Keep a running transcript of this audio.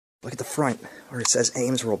Look at the front where it says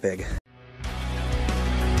Ames real big.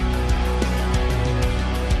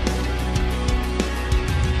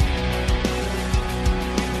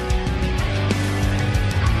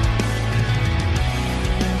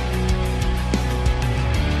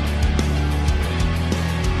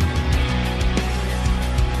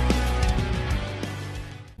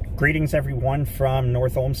 Greetings everyone from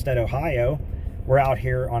North Olmsted, Ohio. We're out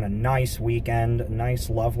here on a nice weekend,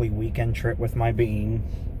 nice lovely weekend trip with my bean.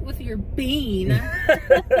 With your bean?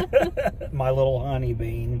 My little honey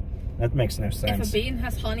bean. That makes no sense. If a bean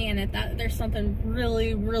has honey in it, there's something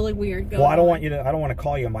really, really weird going on. Well, I don't want to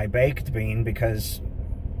call you my baked bean because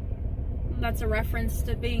that's a reference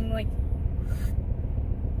to being like,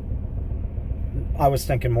 I was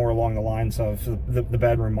thinking more along the lines of the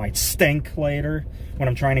bedroom might stink later when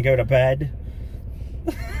I'm trying to go to bed.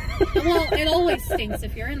 Well, it always stinks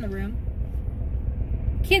if you're in the room.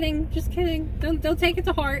 Kidding, just kidding. Don't take it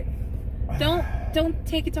to heart. Don't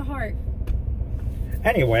take it to heart.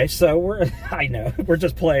 Anyway, so I know, we're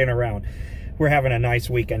just playing around. We're having a nice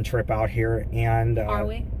weekend trip out here, and are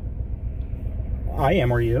we? I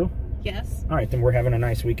am. Are you? Yes. All right, then we're having a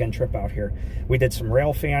nice weekend trip out here. We did some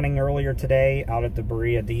rail fanning earlier today out at the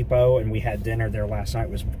Berea Depot, and we had dinner there last night.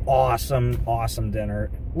 It was awesome, awesome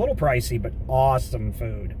dinner. A little pricey, but awesome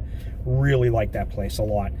food. Really like that place a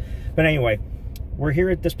lot. But anyway, we're here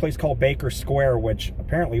at this place called Baker Square, which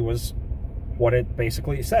apparently was what it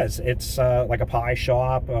basically says. It's like a pie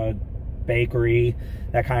shop, a bakery,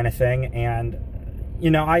 that kind of thing. And, you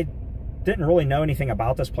know, I didn't really know anything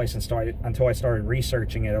about this place until I started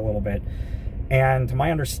researching it a little bit. And to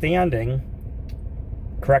my understanding,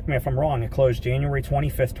 correct me if I'm wrong, it closed January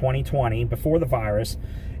 25th, 2020, before the virus.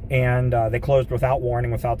 And they closed without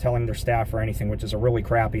warning, without telling their staff or anything, which is a really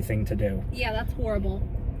crappy thing to do. Yeah, that's horrible.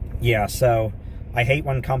 Yeah, so I hate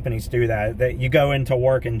when companies do that. That you go into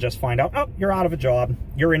work and just find out, oh, you're out of a job.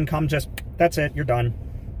 Your income just, that's it, you're done.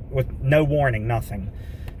 With no warning, nothing.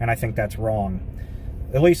 And I think that's wrong.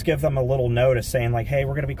 At least give them a little notice saying like, hey,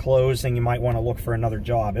 we're going to be closing. You might want to look for another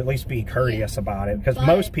job. At least be courteous about it. Because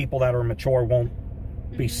most people that are mature won't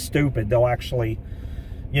be stupid. They'll actually,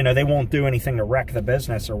 you know, they won't do anything to wreck the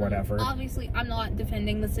business or whatever. Obviously, I'm not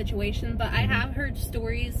defending the situation, but I have heard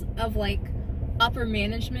stories of like upper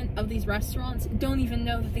management of these restaurants don't even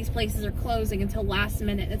know that these places are closing until last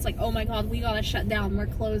minute. It's like, oh my God, we gotta shut down. We're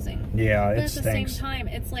closing. Yeah, but it stinks. At the same time,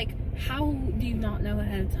 it's like, how do you not know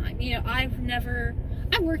ahead of time? You know, I've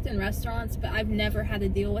worked in restaurants, but I've never had to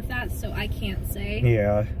deal with that, so I can't say.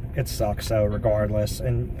 Yeah, it sucks though, regardless,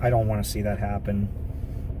 and I don't want to see that happen.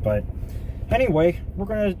 But anyway, we're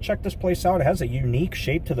going to check this place out. It has a unique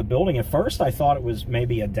shape to the building. At first, I thought it was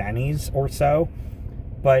maybe a Denny's or so.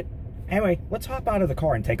 But anyway, let's hop out of the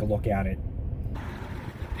car and take a look at it.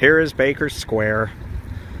 Here is Baker Square.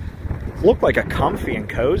 Looked like a comfy and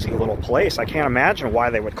cozy little place. I can't imagine why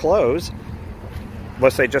they would close.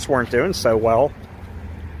 Unless they just weren't doing so well.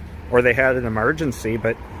 Or they had an emergency.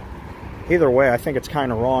 But either way, I think it's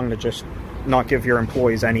kind of wrong to just not give your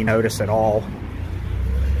employees any notice at all.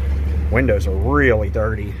 Windows are really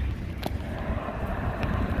dirty.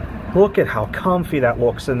 Look at how comfy that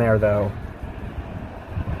looks in there, though.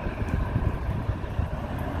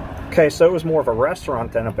 Okay, so it was more of a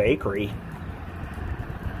restaurant than a bakery.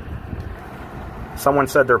 Someone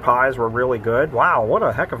said their pies were really good. Wow, what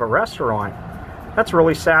a heck of a restaurant. That's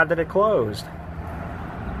really sad that it closed.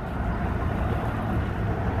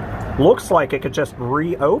 Looks like it could just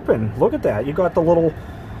reopen. Look at that. You got the little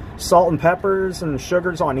salt and peppers and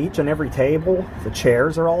sugars on each and every table. The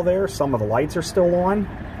chairs are all there. Some of the lights are still on.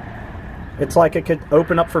 It's like it could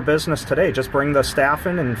open up for business today. Just bring the staff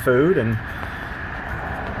in and food and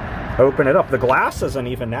open it up. The glass isn't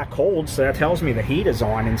even that cold, so that tells me the heat is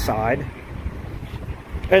on inside.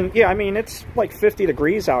 And yeah, I mean, it's like 50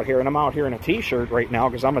 degrees out here, and I'm out here in a t-shirt right now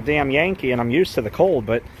because I'm a damn Yankee and I'm used to the cold,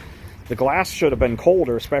 but the glass should have been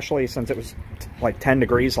colder, especially since it was like 10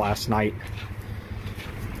 degrees last night.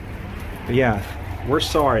 But yeah, we're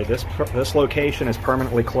sorry. This location is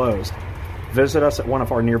permanently closed. Visit us at one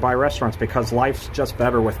of our nearby restaurants because life's just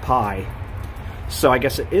better with pie. So I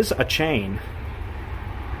guess it is a chain.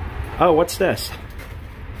 Oh, what's this?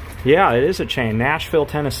 Yeah, it is a chain. Nashville,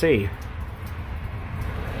 Tennessee.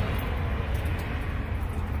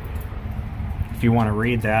 If you want to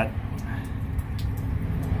read that.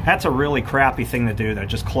 That's a really crappy thing to do, though.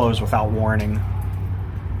 Just close without warning.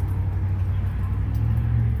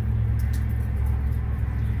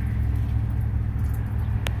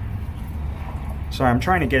 Sorry, I'm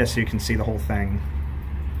trying to get it so you can see the whole thing.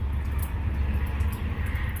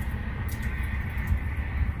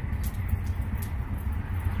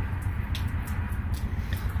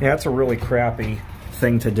 Yeah, it's a really crappy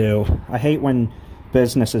thing to do. I hate when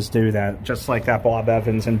businesses do that, just like that Bob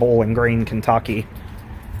Evans in Bowling Green, Kentucky.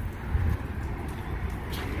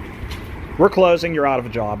 We're closing, you're out of a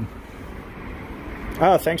job.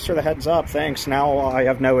 Oh, thanks for the heads up, thanks. Now I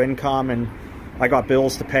have no income and I got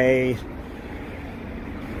bills to pay.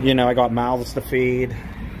 You know, I got mouths to feed.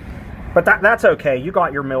 But that's okay. You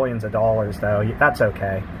got your millions of dollars, though. That's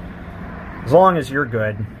okay. As long as you're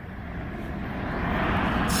good.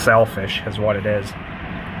 It's selfish is what it is.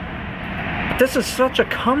 But this is such a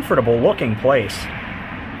comfortable looking place.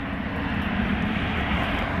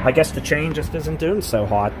 I guess the chain just isn't doing so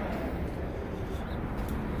hot.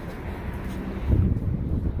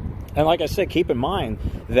 And like I said, keep in mind,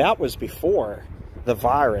 that was before the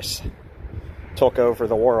virus took over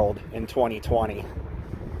the world in 2020.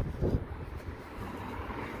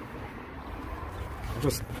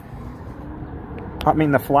 I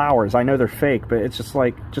mean, the flowers, I know they're fake, but it's just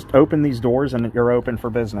like, just open these doors and you're open for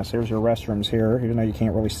business. Here's your restrooms here, even though you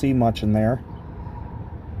can't really see much in there.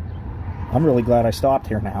 I'm really glad I stopped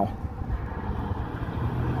here now.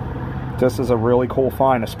 This is a really cool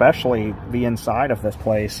find, especially the inside of this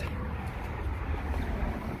place.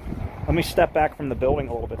 Let me step back from the building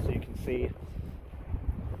a little bit so you can see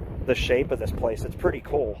the shape of this place. It's pretty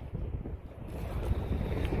cool.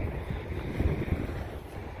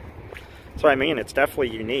 That's what I mean, it's definitely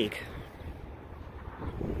unique.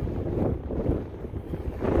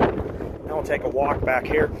 Now we'll take a walk back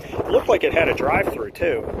here. It looked like it had a drive-through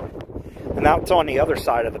too. And that's on the other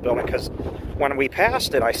side of the building, because when we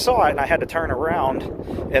passed it, I saw it and I had to turn around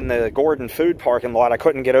in the Gordon Food parking lot. I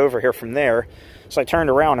couldn't get over here from there. So I turned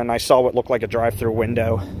around and I saw what looked like a drive-through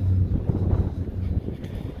window.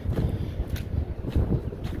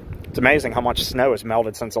 It's amazing how much snow has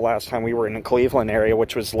melted since the last time we were in the Cleveland area,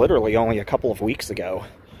 which was literally only a couple of weeks ago.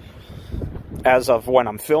 As of when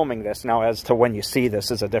I'm filming this, now as to when you see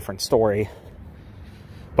this is a different story.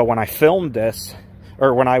 But when I filmed this,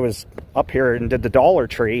 or when I was up here and did the Dollar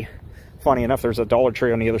Tree, funny enough, there's a Dollar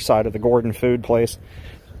Tree on the other side of the Gordon Food place.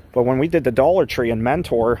 But when we did the Dollar Tree in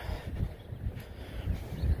Mentor,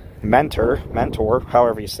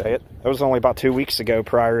 however you say it, that was only about 2 weeks ago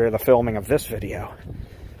prior to the filming of this video.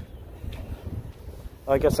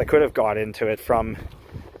 I guess I could have got into it from...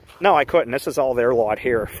 No, I couldn't. This is all their lot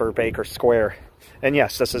here for Baker Square. And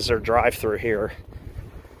yes, this is their drive-through here.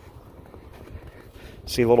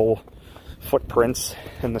 See little footprints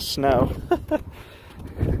in the snow.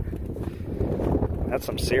 That's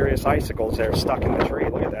some serious icicles there stuck in the tree.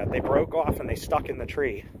 Look at that. They broke off and they stuck in the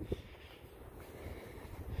tree.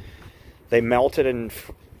 They melted and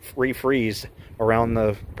refreezed around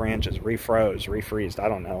the branches. Refreezed. I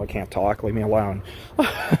don't know. I can't talk. Leave me alone.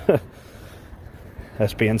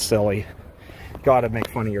 That's being silly. Gotta make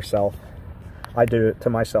fun of yourself. I do it to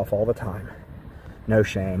myself all the time. No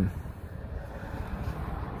shame.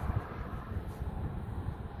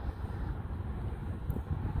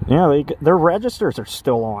 Yeah, their registers are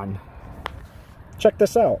still on. Check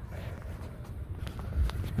this out.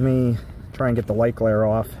 Let me try and get the light glare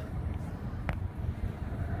off.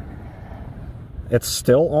 It's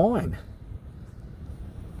still on.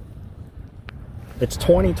 It's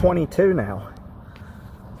 2022 now.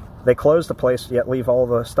 They closed the place, yet leave all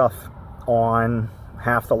the stuff on,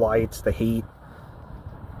 half the lights, the heat.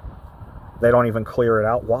 They don't even clear it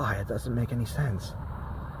out. Why? It doesn't make any sense.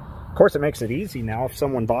 Of course, it makes it easy now. If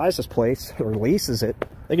someone buys this place or leases it,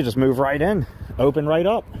 they can just move right in, open right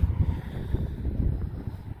up.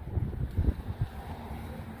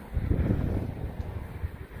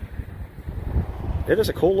 It is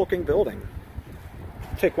a cool looking building.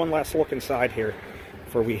 Take one last look inside here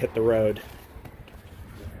before we hit the road.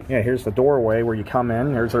 Yeah, here's the doorway where you come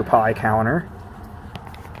in. There's their pie counter.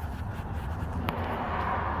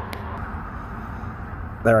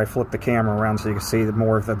 There, I flipped the camera around so you can see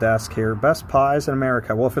more of the desk here. Best pies in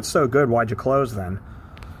America. Well, if it's so good, why'd you close then?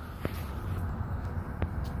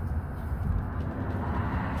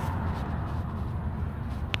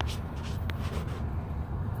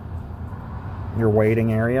 Your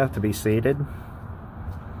waiting area to be seated.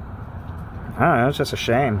 I don't know, it's just a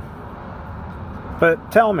shame.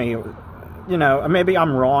 But tell me, you know, maybe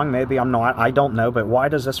I'm wrong, maybe I'm not, I don't know, but why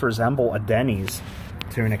does this resemble a Denny's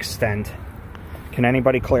to an extent? Can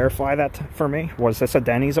anybody clarify that for me? Was this a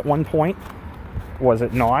Denny's at one point? Was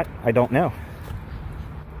it not? I don't know.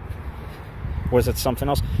 Was it something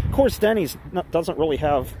else? Of course, Denny's doesn't really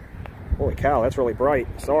have... Holy cow, that's really bright.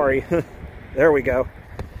 Sorry. There we go.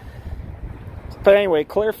 But anyway,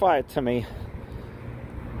 clarify it to me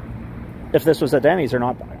if this was a Denny's or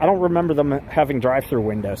not. I don't remember them having drive-through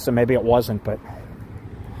windows, so maybe it wasn't, but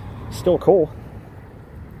still cool.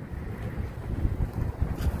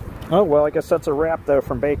 Oh, well, I guess that's a wrap, though,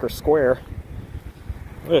 from Baker Square.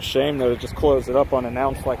 What a shame, though, to just close it up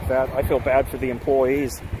unannounced like that. I feel bad for the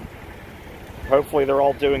employees. Hopefully they're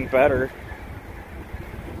all doing better.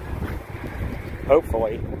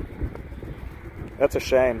 Hopefully. That's a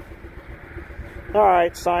shame. All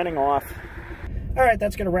right, signing off. All right,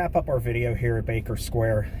 that's going to wrap up our video here at Baker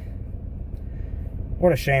Square.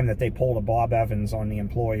 What a shame that they pulled a Bob Evans on the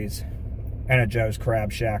employees. And a Joe's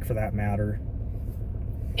Crab Shack, for that matter.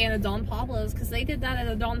 And a Don Pablo's, because they did that at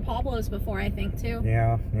a Don Pablo's before, I think, too.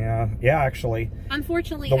 Yeah, actually.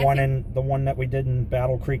 Unfortunately, the one that we did in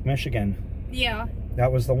Battle Creek, Michigan. Yeah.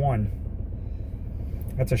 That was the one.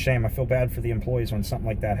 That's a shame. I feel bad for the employees when something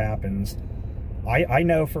like that happens. I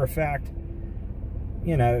know for a fact,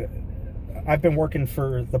 you know, I've been working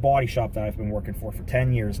for the body shop that I've been working for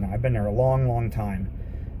 10 years now. I've been there a long, long time.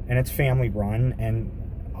 And it's family run, and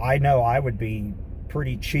I know I would be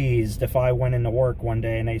pretty cheesed if I went into work one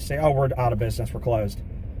day and they say, oh, we're out of business, we're closed,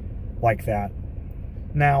 like that.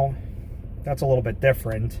 Now, that's a little bit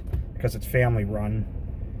different because it's family run.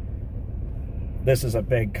 This is a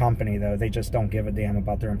big company, though. They just don't give a damn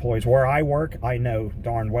about their employees. Where I work, I know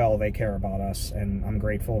darn well they care about us, and I'm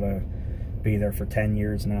grateful to be there for 10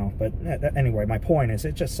 years now. But anyway, my point is,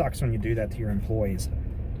 it just sucks when you do that to your employees.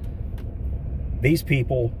 These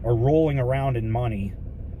people are rolling around in money,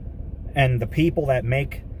 and the people that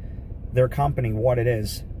make their company what it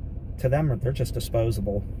is, to them, they're just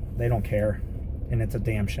disposable. They don't care, and it's a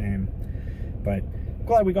damn shame. But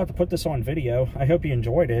glad we got to put this on video. I hope you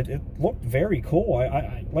enjoyed it. It looked very cool.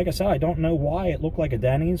 Like I said, I don't know why it looked like a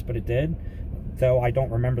Denny's, but it did, though I don't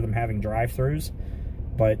remember them having drive-thrus.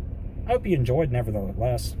 But I hope you enjoyed,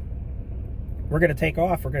 nevertheless. We're going to take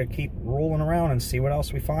off. We're going to keep rolling around and see what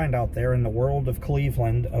else we find out there in the world of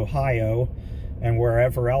Cleveland, Ohio, and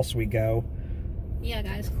wherever else we go. Yeah,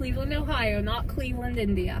 guys, Cleveland, Ohio, not Cleveland,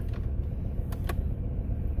 India.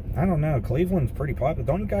 I don't know. Cleveland's pretty popular.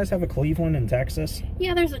 Don't you guys have a Cleveland in Texas?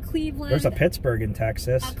 Yeah, there's a Cleveland. There's a Pittsburgh in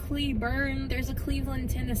Texas. A Cleburne. There's a Cleveland,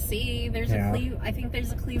 Tennessee. There's I think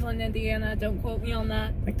there's a Cleveland, Indiana. Don't quote me on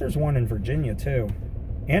that. I think there's one in Virginia, too.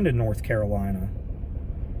 And in North Carolina.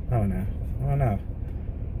 I don't know.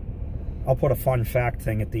 I'll put a fun fact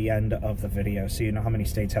thing at the end of the video so you know how many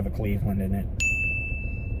states have a Cleveland in it.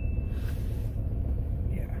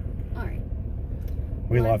 Yeah. Alright.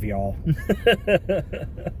 We love y'all.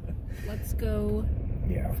 Let's go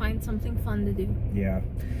find something fun to do. Yeah.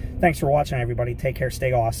 Thanks for watching, everybody. Take care.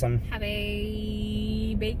 Stay awesome. Have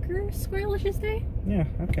a Baker Squarelicious day? Yeah,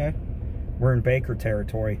 okay. We're in Baker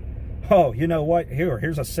territory. Oh, you know what?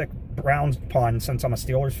 Here's a sick Browns pun since I'm a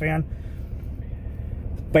Steelers fan.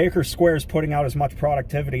 Baker Square is putting out as much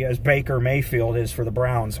productivity as Baker Mayfield is for the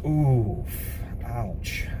Browns. Ooh,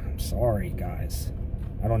 ouch. I'm sorry, guys.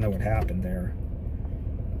 I don't know what happened there.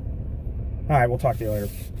 All right, we'll talk to you later.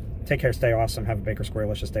 Take care, stay awesome. Have a Baker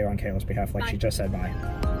Squarelicious day on Kayla's behalf, like she just said.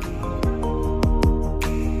 Bye.